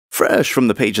Fresh from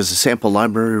the pages of Sample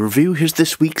Library Review, here's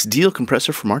this week's deal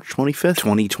compressor for March 25th,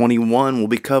 2021. We'll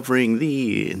be covering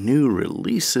the new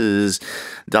releases,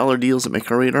 dollar deals that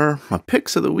make our radar, my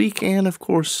picks of the week, and of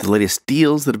course, the latest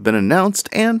deals that have been announced,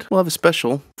 and we'll have a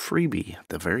special freebie at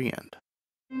the very end.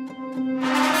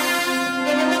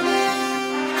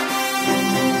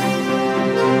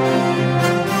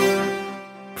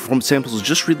 Performance Samples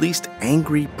just released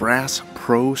Angry Brass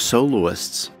Pro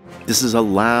Soloists. This is a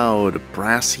loud,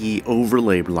 brassy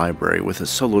overlay library with a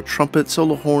solo trumpet,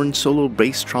 solo horn, solo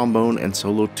bass trombone, and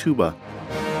solo tuba.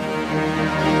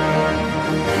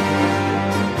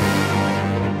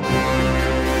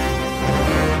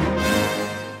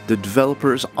 The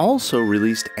developers also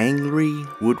released Angry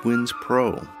Woodwinds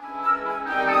Pro.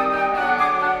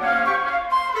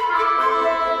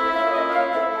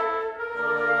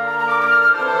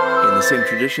 Same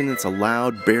tradition, it's a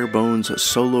loud, bare-bones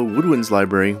solo woodwinds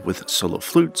library with solo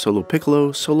flute, solo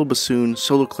piccolo, solo bassoon,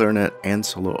 solo clarinet, and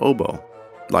solo oboe.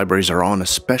 Libraries are on a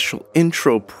special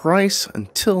intro price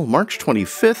until March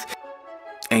 25th.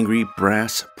 Angry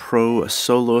Brass Pro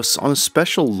Soloists on a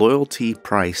special loyalty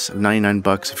price of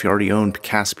 $99 if you already owned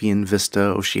Caspian, Vista,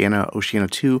 Oceana, Oceana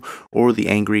 2, or the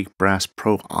Angry Brass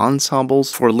Pro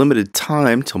Ensembles. For a limited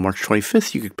time, till March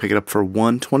 25th, you could pick it up for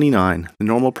 $129. The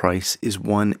normal price is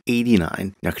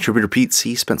 $189. Now, contributor Pete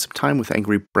C. spent some time with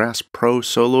Angry Brass Pro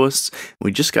Soloists.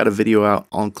 We just got a video out.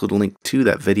 I'll include a link to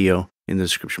that video in the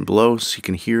description below so you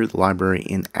can hear the library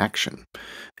in action.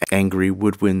 Angry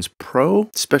Woodwinds Pro,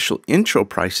 special intro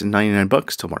price is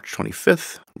 $99 till March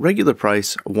 25th. Regular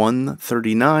price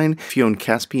 $139. If you own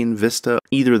Caspian, Vista,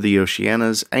 either of the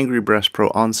Oceanas, Angry Brass Pro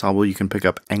Ensemble, you can pick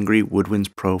up Angry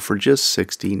Woodwinds Pro for just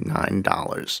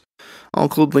 $69. I'll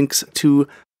include links to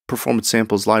Performance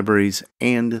Samples libraries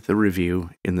and the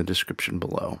review in the description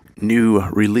below. New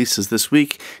releases this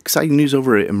week. Exciting news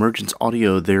over at Emergence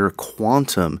Audio. Their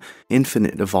Quantum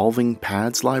Infinite Evolving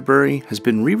Pads library has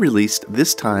been re-released,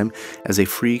 this time as a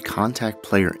free Kontakt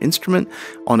player instrument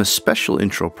on a special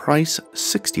intro price,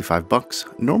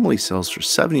 $65. Normally sells for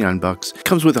 $79.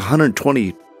 Comes with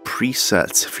 120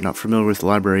 presets. If you're not familiar with the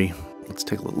library, let's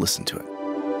take a listen to it.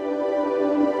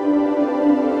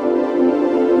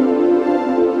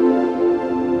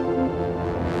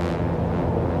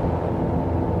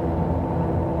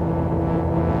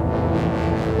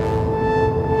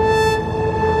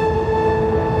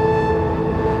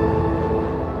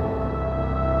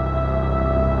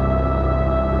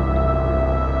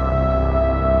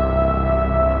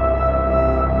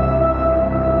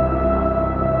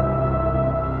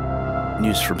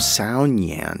 News from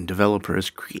Soundyan. Developer has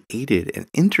created an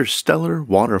Interstellar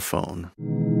Waterphone.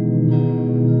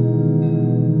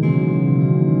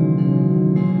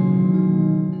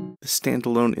 The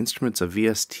standalone instruments are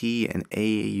VST and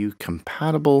AAU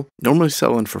compatible. Normally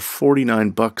selling for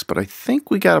 $49, but I think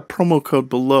we got a promo code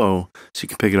below so you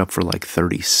can pick it up for like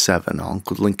 $37. I'll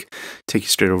include a link, take you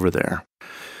straight over there.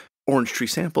 Orange Tree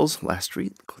Samples. Last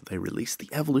week they released the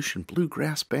Evolution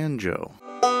Bluegrass Banjo.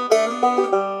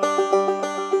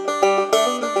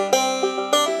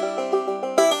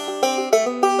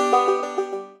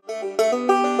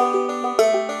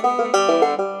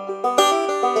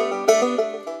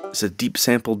 It's a deep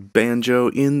sampled banjo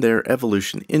in their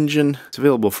Evolution engine. It's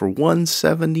available for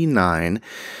 $179,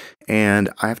 and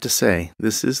I have to say,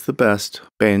 this is the best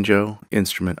banjo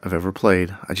instrument I've ever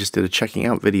played. I just did a checking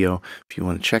out video. If you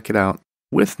want to check it out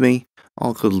with me,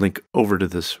 I'll include a link over to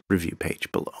this review page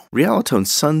below. Realitone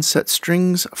Sunset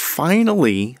Strings.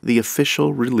 Finally, the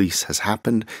official release has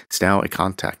happened. It's now a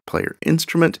Kontakt player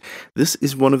instrument. This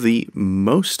is one of the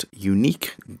most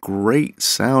unique, great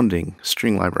sounding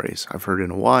string libraries I've heard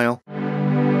in a while.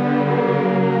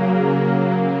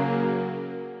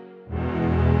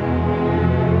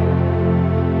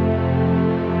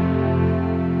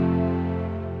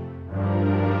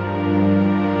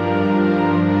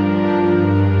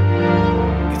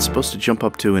 Supposed to jump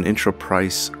up to an intro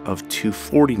price of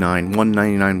 $249.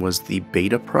 $199 was the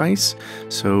beta price,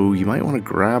 so you might want to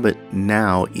grab it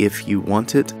now if you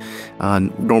want it.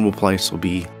 Normal price will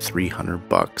be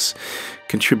 $300.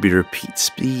 Contributor Pete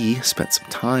C. spent some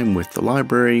time with the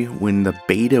library when the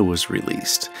beta was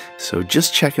released, so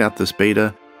just checking out this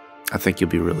beta, I think you'll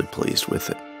be really pleased with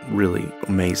it. Really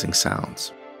amazing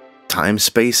sounds. Time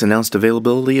Space announced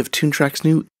availability of Toontrack's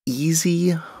new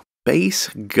EZbass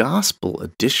Gospel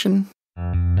Edition.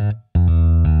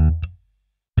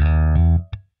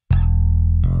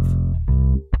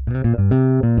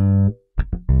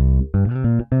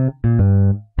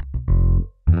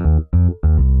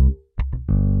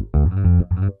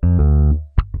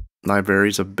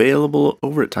 libraries available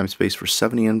over at Timespace for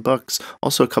 70 bucks.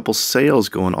 Also a couple sales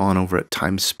going on over at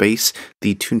Timespace.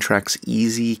 The Toontrack's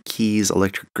Easy Keys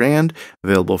Electric Grand,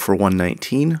 available for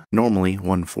 $119, normally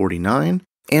 $149.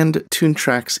 And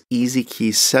Toontrack's Easy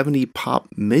Keys 70 Pop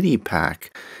MIDI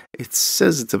Pack. It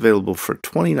says it's available for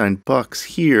 29 bucks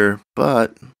here,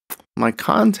 but my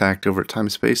contact over at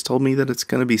Timespace told me that it's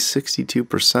going to be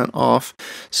 62% off,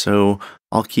 so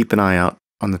I'll keep an eye out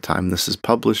on the time this is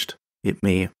published. It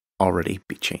may already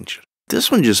be changed.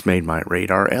 This one just made my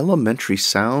radar. Elementary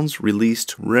Sounds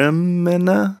released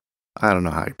Wremena. I don't know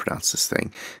how you pronounce this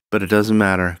thing, but it doesn't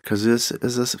matter because this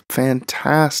is a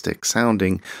fantastic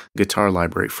sounding guitar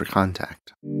library for Kontakt.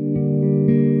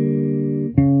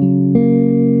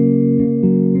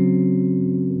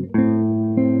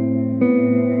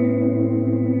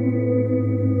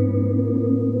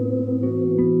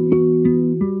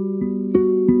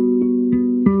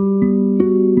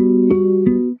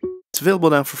 It's available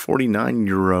now for 49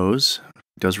 euros.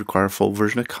 It does require a full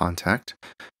version of Kontakt.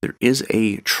 There is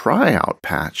a tryout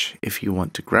patch if you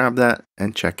want to grab that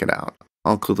and check it out.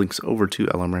 I'll include links over to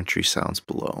Elementary Sounds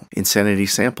below. Insanity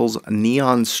Samples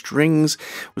Neon Strings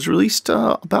was released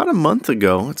about a month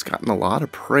ago. It's gotten a lot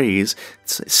of praise.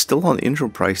 It's still on intro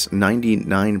price,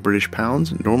 99 British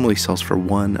pounds. Normally sells for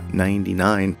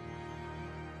 $199.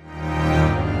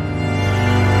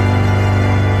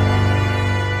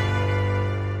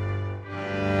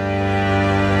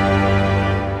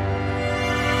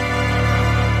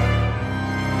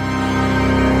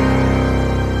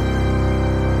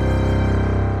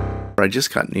 I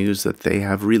just got news that they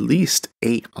have released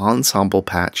an ensemble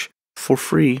patch for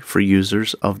free for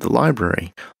users of the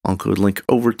library. I'll include a link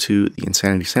over to the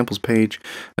Insanity Samples page,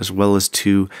 as well as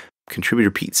to contributor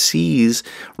Pete C's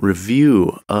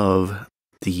review of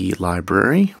the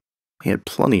library. He had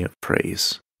plenty of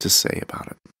praise to say about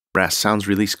it. Rast Sounds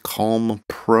released Calm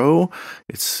Pro.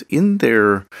 It's in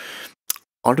their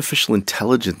artificial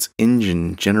intelligence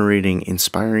engine generating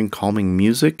inspiring, calming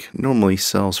music. Normally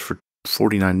sells for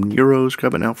 49 euros,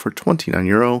 grab it now for 29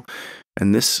 euro,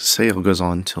 and this sale goes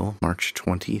on till March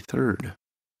 23rd.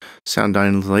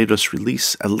 Soundiron's latest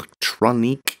release,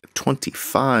 Elektronik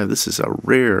 25. This is a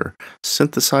rare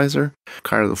synthesizer.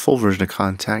 Require the full version of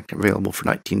Kontakt, available for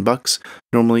 19 bucks,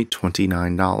 normally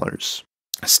 $29.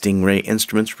 Stingray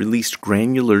Instruments released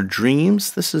Granular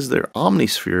Dreams. This is their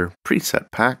Omnisphere preset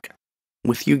pack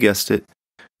with, you guessed it,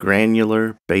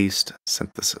 granular based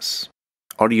synthesis.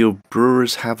 Audio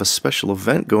Brewers have a special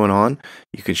event going on.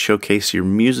 You can showcase your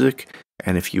music,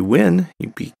 and if you win,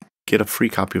 you get a free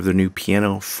copy of their new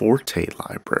Piano Forte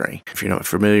library. If you're not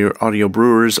familiar, Audio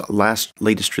Brewers'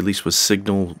 latest release was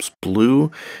Signals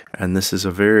Blue, and this is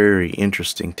a very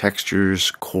interesting textures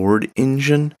chord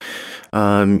engine.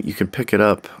 You can pick it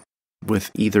up with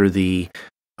either the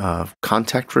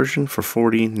Kontakt version for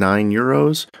 49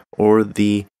 euros or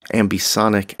the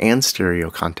ambisonic and stereo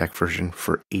Kontakt version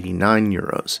for 89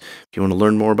 euros. If you want to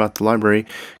learn more about the library,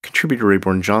 contributor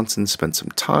Rayborn Johnson spent some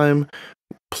time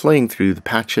playing through the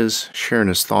patches, sharing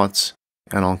his thoughts,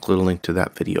 and I'll include a link to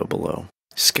that video below.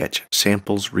 Sketch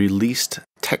Samples released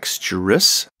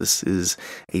Texturous. This is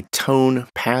a tone,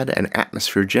 pad, and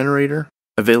atmosphere generator,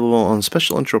 available on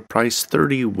special intro price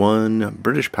 31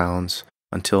 British pounds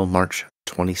until March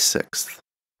 26th.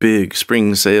 Big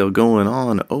spring sale going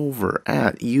on over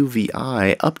at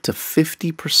UVI, up to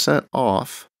 50%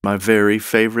 off. My very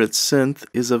favorite synth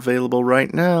is available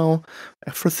right now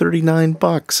for 39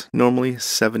 bucks, normally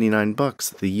 79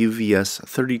 bucks, the UVS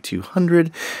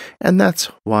 3200, and that's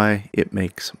why it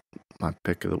makes my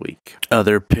pick of the week.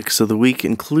 Other picks of the week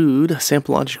include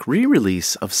SampleLogic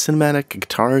re-release of Cinematic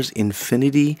Guitars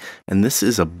Infinity, and this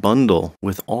is a bundle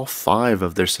with all 5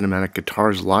 of their Cinematic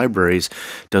Guitars libraries.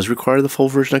 It does require the full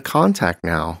version of Kontakt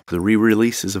now. The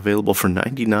re-release is available for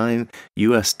 $99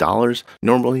 US,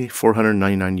 normally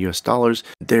 $499 US.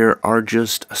 There are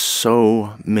just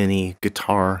so many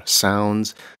guitar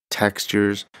sounds,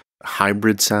 textures,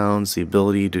 hybrid sounds, the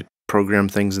ability to program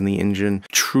things in the engine.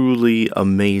 Truly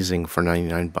amazing for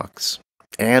 99 bucks.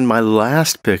 And my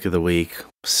last pick of the week,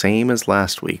 same as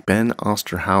last week, Ben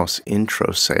Osterhaus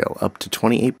intro sale, up to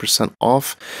 28%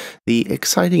 off the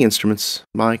Exciting Instruments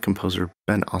by composer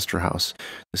Ben Osterhaus.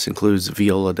 This includes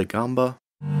Viola da Gamba,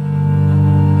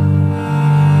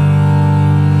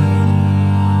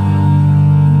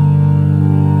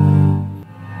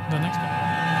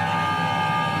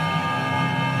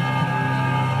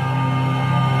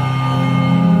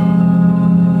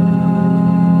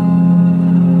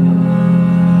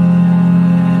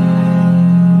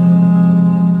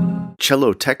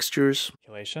 cello textures,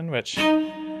 which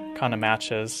kind of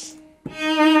matches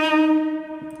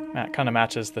That kind of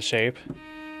matches the shape.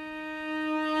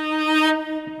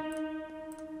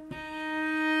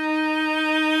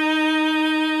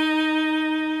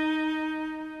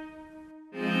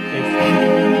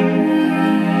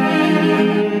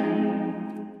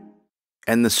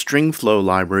 And the string flow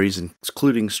libraries,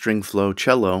 including string flow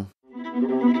cello.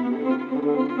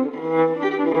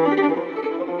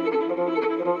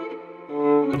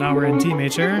 So now we're in D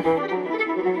major.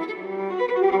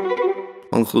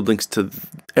 I'll include links to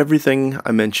everything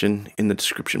I mentioned in the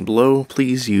description below.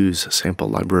 Please use sample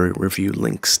library review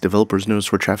links. Developers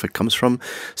notice where traffic comes from.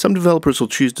 Some developers will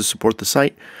choose to support the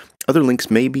site. Other links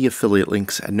may be affiliate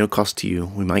links at no cost to you.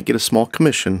 We might get a small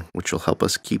commission, which will help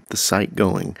us keep the site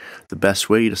going. The best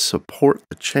way to support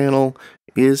the channel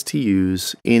is to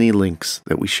use any links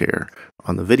that we share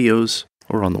on the videos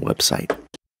or on the website.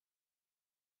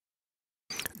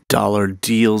 Dollar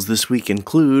deals this week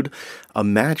include a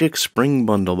Magic Spring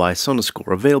Bundle by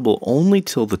Sonoscore, available only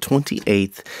till the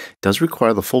 28th. Does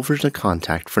require the full version of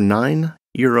Kontakt for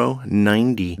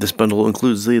 €9.90. This bundle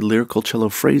includes the lyrical cello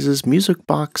phrases, music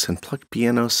box, and plucked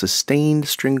piano, sustained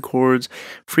string chords,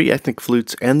 free ethnic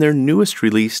flutes, and their newest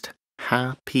released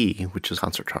Happy, which is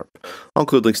concert harp. I'll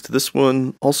include links to this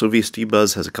one. Also,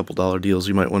 EZbass has a couple dollar deals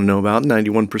you might want to know about.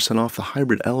 91% off the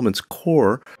Hybrid Elements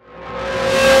Core.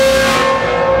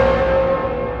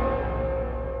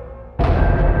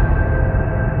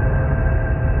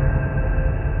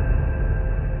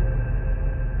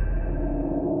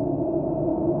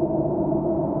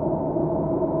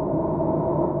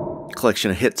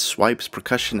 Collection of hits, swipes,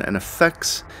 percussion, and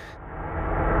effects.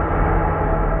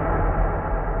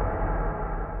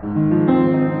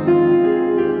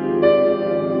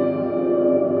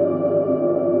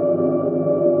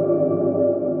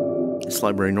 This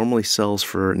library normally sells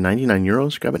for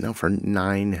 €99. Grab it now for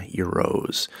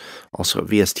 €9. Also,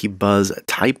 EZbass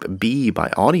Type B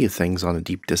by Audio Things on a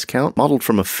deep discount. Modeled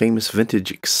from a famous vintage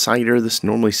exciter, this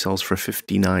normally sells for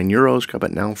 €59. Grab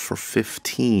it now for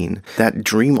 $15. That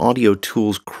Dream Audio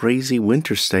Tools Crazy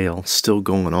Winter Sale still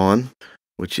going on,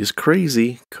 which is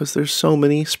crazy because there's so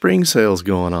many spring sales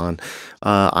going on.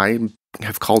 I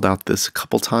have called out this a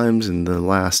couple times in the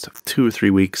last 2 or 3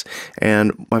 weeks,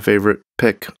 and my favorite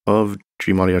pick of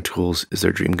Dream Audio Tools is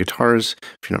their Dream Guitars.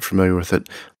 If you're not familiar with it,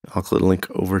 I'll include a link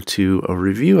over to a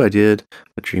review I did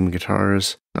of Dream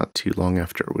Guitars not too long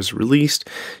after it was released.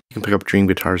 You can pick up Dream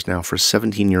Guitars now for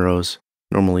 €17,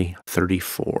 normally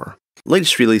 $34.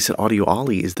 Latest release at Audio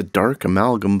Ollie is the Dark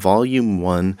Amalgam Volume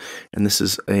 1, and this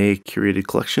is a curated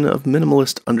collection of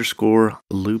minimalist underscore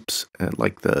loops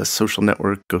like the Social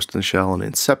Network, Ghost in the Shell, and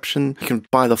Inception. You can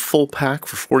buy the full pack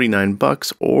for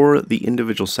 $49 or the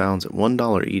individual sounds at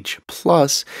 $1 each.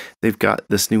 Plus, they've got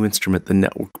this new instrument, the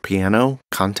Network Piano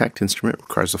Kontakt instrument.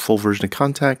 Requires a full version of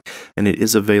Kontakt, and it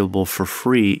is available for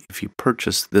free if you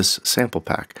purchase this sample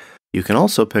pack. You can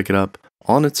also pick it up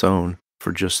on its own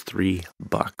for just $3.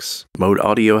 Mode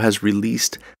Audio has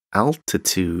released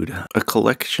Altitude, a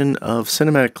collection of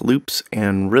cinematic loops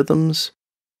and rhythms,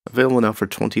 available now for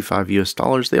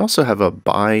 $25. They also have a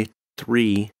buy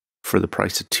 3 for the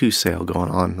price of 2 sale going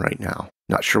on right now.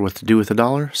 Not sure what to do with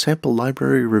 $1? Sample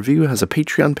Library Review has a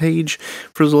Patreon page.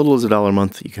 For as little as $1 a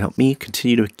month, you can help me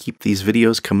continue to keep these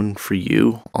videos coming for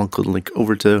you. I'll include a link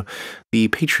over to the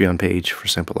Patreon page for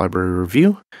Sample Library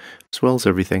Review, as well as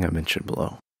everything I mentioned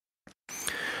below.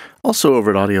 Also over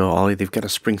at Audio Ollie, they've got a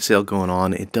spring sale going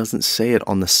on. It doesn't say it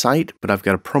on the site, but I've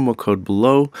got a promo code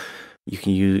below. You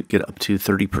can get up to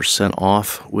 30%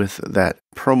 off with that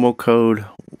promo code.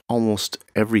 Almost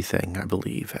everything, I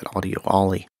believe, at Audio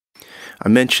Ollie. I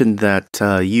mentioned that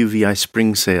UVI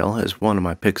Spring Sale as one of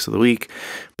my picks of the week,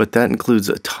 but that includes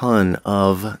a ton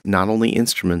of not only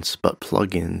instruments, but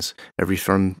plugins.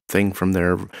 Everything from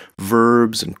their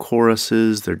verbs and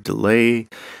choruses, their delay,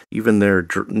 even their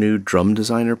new drum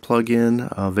designer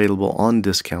plugin, available on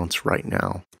discounts right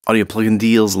now. Audio Plugin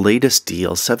Deal's latest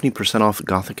deal, 70% off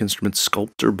Gothic Instruments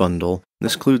Sculptor Bundle.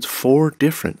 This includes 4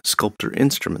 different Sculptor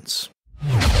instruments.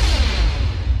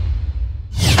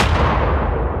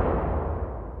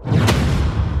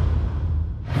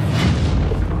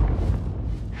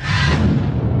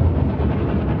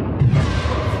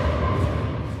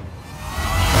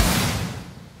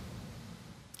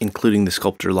 Including the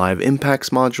Sculptor Live Impacts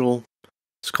module,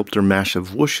 Sculptor Massive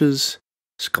Whooshes,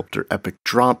 Sculptor Epic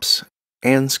Drops,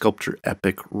 and Sculptor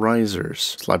Epic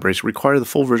Risers. These libraries require the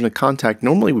full version of Kontakt.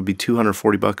 Normally would be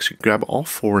 $240. You can grab all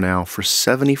 4 now for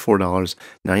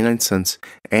 $74.99,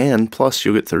 and plus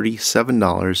you'll get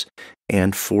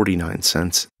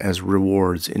 $37.49 as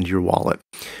rewards into your wallet.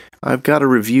 I've got a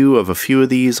review of a few of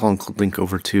these. I'll link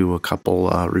over to a couple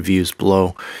reviews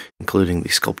below, including the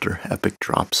Sculptor Epic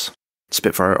drops.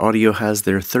 Spitfire Audio has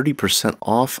their 30%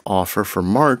 off offer for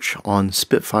March on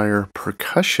Spitfire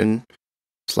Percussion.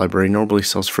 This library normally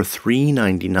sells for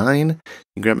 $399. You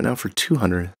can grab it now for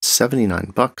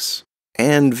 $279.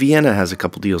 And Vienna has a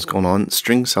couple deals going on.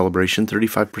 String Celebration,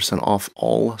 35% off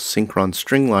all Synchron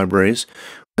string libraries,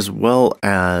 as well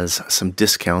as some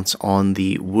discounts on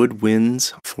the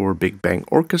Woodwinds for Big Bang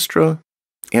Orchestra,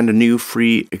 and a new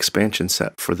free expansion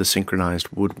set for the synchronized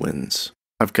Woodwinds.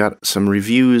 I've got some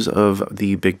reviews of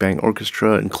the Big Bang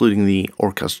Orchestra, including the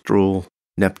Orchestral,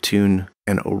 Neptune,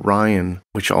 and Orion,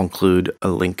 which I'll include a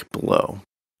link below.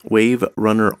 Wave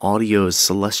Runner Audio's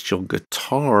Celestial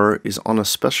Guitar is on a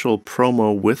special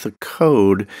promo with a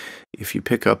code. If you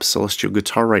pick up Celestial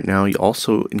Guitar right now, you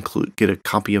also get a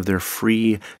copy of their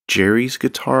free Jerry's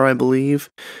guitar, I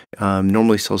believe.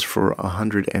 Normally sells for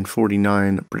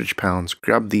 149 British pounds.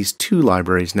 Grab these two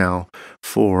libraries now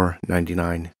for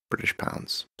 99 British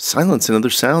pounds. Silence and Other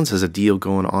Sounds has a deal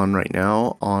going on right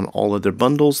now on all of their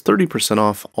bundles, 30%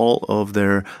 off all of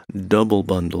their double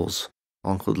bundles.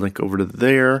 I'll include a link over to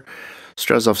there.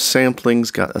 Strazov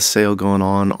Sampling's got a sale going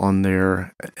on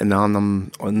their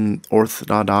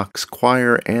Unorthodox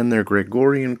Choir and their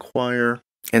Gregorian Choir.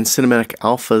 And Cinematic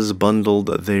Alpha's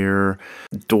bundled their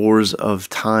Doors of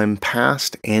Time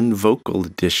Past and Vocal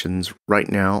editions right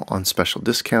now on special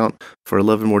discount. For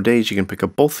 11 more days, you can pick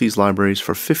up both these libraries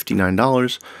for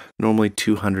 $59, normally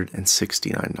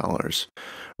 $269.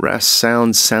 Rast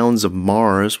Sounds of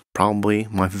Mars, probably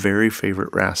my very favorite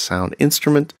Rast Sound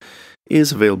instrument,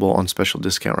 is available on special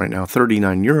discount right now,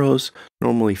 €39,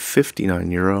 normally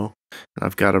 €59. And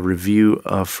I've got a review,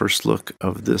 first look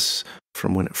of this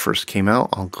from when it first came out.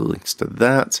 I'll include links to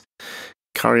that.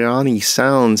 Karyani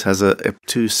Sounds has up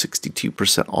to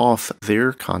 62% off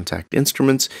their Kontakt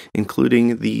instruments,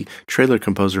 including the Trailer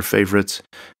Composer favorites,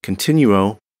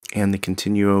 Continuo, and the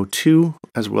Continuo 2,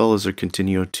 as well as their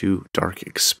Continuo 2 Dark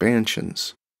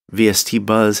Expansions. VST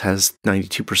Buzz has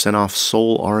 92% off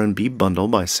Soul R&B bundle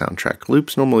by Soundtrack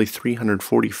Loops, normally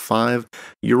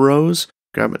 €345.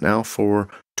 Grab it now for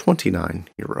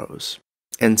 €29.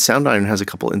 And Soundiron has a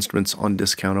couple instruments on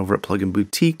discount over at Plugin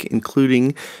Boutique,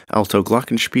 including Alto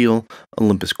Glockenspiel,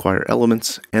 Olympus Choir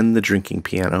Elements, and the Drinking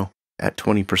Piano at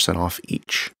 20% off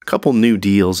each. A couple new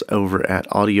deals over at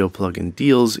Audio Plugin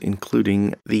Deals,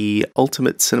 including the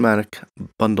Ultimate Cinematic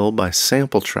Bundle by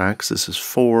Sample Tracks. This is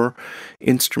 4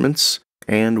 instruments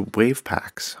and wave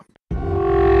packs.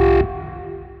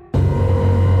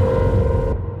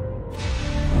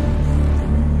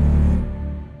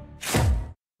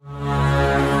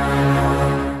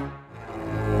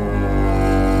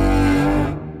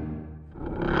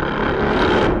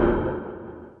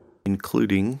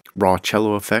 Including Raw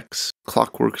Cello Effects,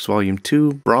 Clockworks Volume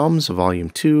 2, Brahms Volume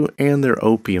 2, and their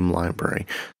Opium library.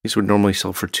 These would normally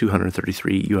sell for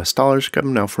 $233. Got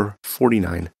them now for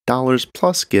 $49,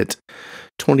 plus get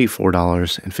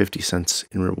 $24.50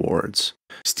 in rewards.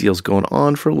 This deal's going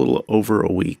on for a little over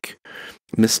a week.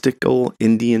 Mystical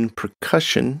Indian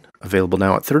Percussion, available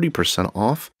now at 30%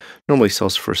 off. Normally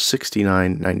sells for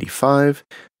 $69.95.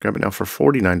 Grab it now for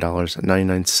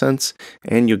 $49.99,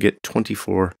 and you'll get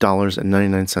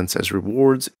 $24.99 as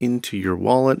rewards into your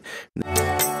wallet.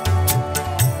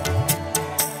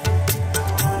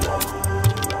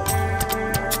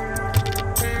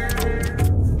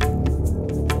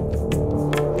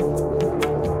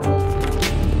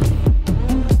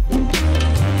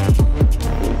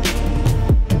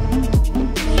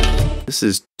 This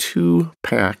is 2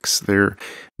 packs. They're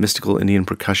Mystical Indian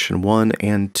Percussion 1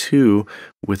 and 2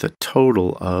 with a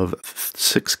total of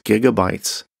 6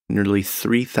 gigabytes, nearly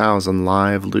 3,000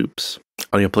 live loops.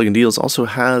 Audio Plugin Deals also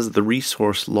has the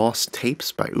resource Lost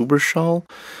Tapes by Uberschall,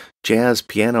 jazz,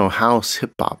 piano, house,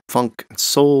 hip-hop, funk, and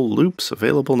soul loops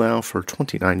available now for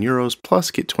 €29,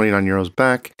 plus get €29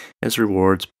 back as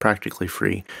rewards, practically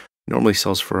free. Normally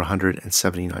sells for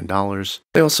 $179.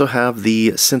 They also have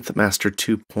the Synthmaster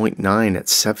 2.9 at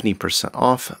 70%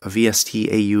 off, a VST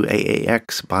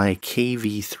AU-AAX by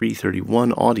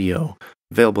KV331 Audio,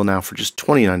 available now for just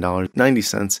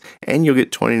 $29.90, and you'll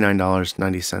get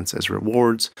 $29.90 as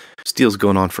rewards. This deal's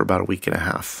going on for about a week and a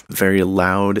half. Very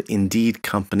Loud Indeed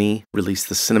Company released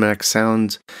the Cinematic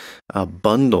Sounds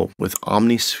bundle with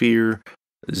Omnisphere,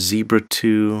 Zebra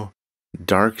 2,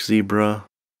 Dark Zebra,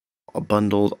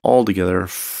 bundled all together,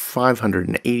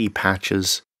 580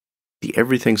 patches. The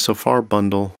Everything So Far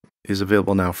bundle is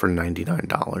available now for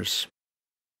 $99.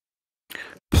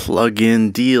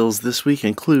 Plug-in deals this week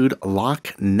include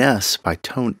Loch Ness by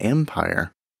Tone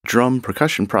Empire, drum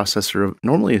percussion processor.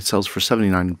 Normally it sells for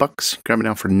 79 bucks. Grab it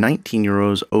now for 19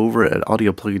 euros over at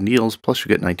Audio Plugin Deals, plus you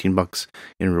get 19 bucks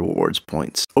in rewards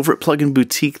points. Over at Plugin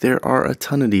Boutique, there are a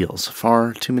ton of deals.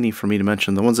 Far too many for me to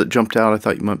mention. The ones that jumped out I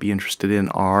thought you might be interested in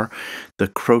are the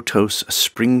Krotos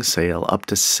Spring Sale, up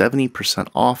to 70%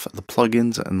 off the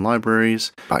plugins and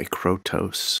libraries by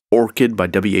Krotos. Orchid by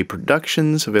WA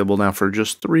Productions, available now for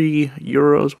just 3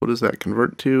 euros. What does that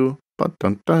convert to?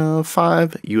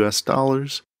 $5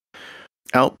 US.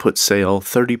 Output Sale,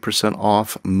 30%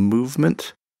 off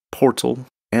Movement, Portal,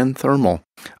 and Thermal.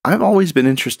 I've always been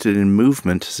interested in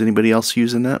Movement. Is anybody else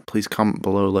using that? Please comment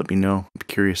below, let me know. I'm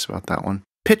curious about that one.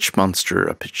 Pitch Monster,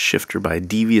 a pitch shifter by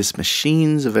Devious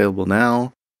Machines, available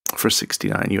now for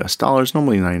 $69 US,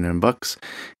 normally 99 bucks,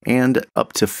 and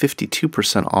up to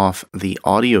 52% off the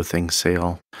Audio Thing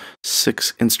sale.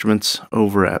 6 instruments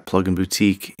over at Plugin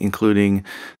Boutique, including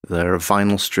their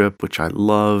vinyl strip, which I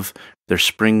love, their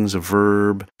Springs of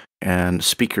Verb and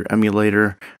speaker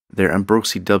emulator, their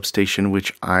Ambrosi dub station,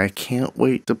 which I can't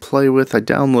wait to play with. I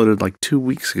downloaded like 2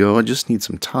 weeks ago. I just need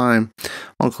some time.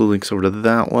 I'll include links over to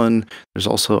that one. There's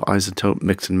also iZotope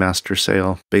Mix and Master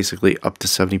sale, basically up to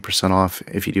 70% off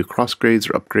if you do cross grades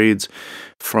or upgrades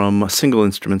from single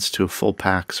instruments to full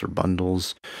packs or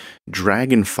bundles.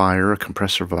 Dragonfire, a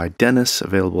compressor by Dennis,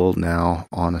 available now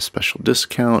on a special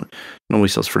discount. Normally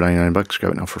sells for 99 bucks.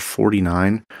 Grab it now for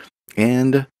 49.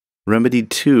 And Remedy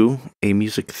 2, a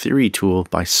music theory tool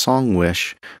by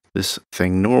Songwish. This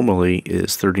thing normally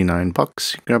is 39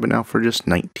 bucks. Grab it now for just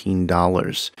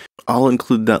 $19. I'll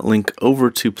include that link over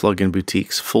to Plugin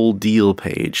Boutique's full deal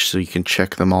page so you can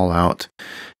check them all out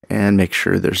and make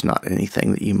sure there's not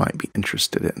anything that you might be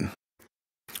interested in.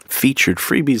 Featured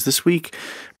freebies this week.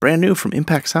 Brand new from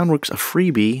Impact Soundworks, a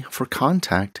freebie for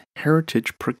Kontakt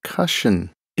Heritage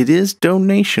Percussion. It is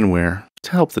donationware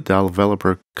to help the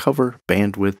developer cover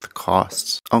bandwidth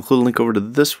costs. I'll include a link over to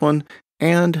this one,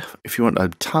 and if you want a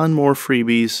ton more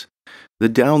freebies, the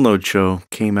download show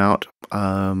came out,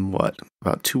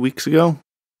 about 2 weeks ago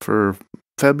for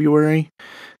February.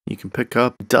 You can pick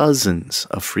up dozens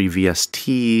of free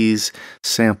VSTs,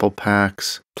 sample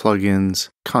packs, plugins,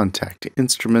 Kontakt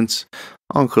instruments.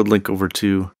 I'll include a link over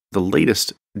to the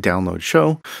latest download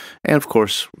show, and of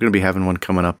course, we're going to be having one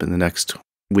coming up in the next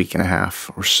week and a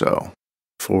half or so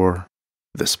for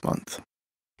this month.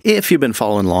 If you've been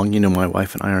following along, you know my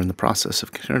wife and I are in the process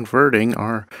of converting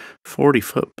our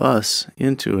 40-foot bus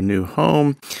into a new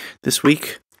home. This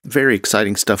week, very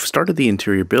exciting stuff. Started the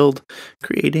interior build,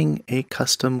 creating a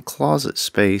custom closet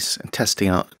space and testing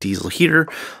out diesel heater.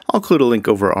 I'll include a link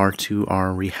over to our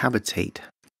Rehabitate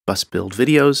bus build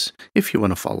videos if you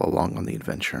want to follow along on the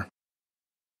adventure.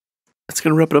 That's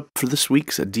going to wrap it up for this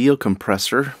week's deal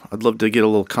compressor. I'd love to get a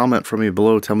little comment from you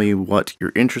below. Tell me what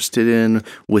you're interested in,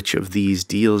 which of these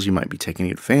deals you might be taking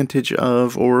advantage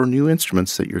of, or new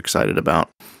instruments that you're excited about.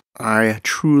 I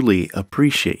truly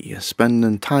appreciate you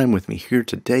spending time with me here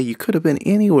today. You could have been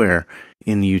anywhere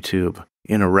in YouTube,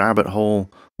 in a rabbit hole,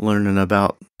 learning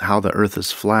about how the earth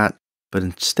is flat, but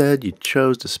instead you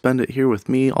chose to spend it here with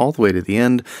me all the way to the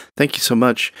end. Thank you so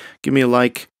much. Give me a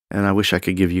like, and I wish I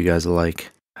could give you guys a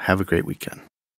like. Have a great weekend.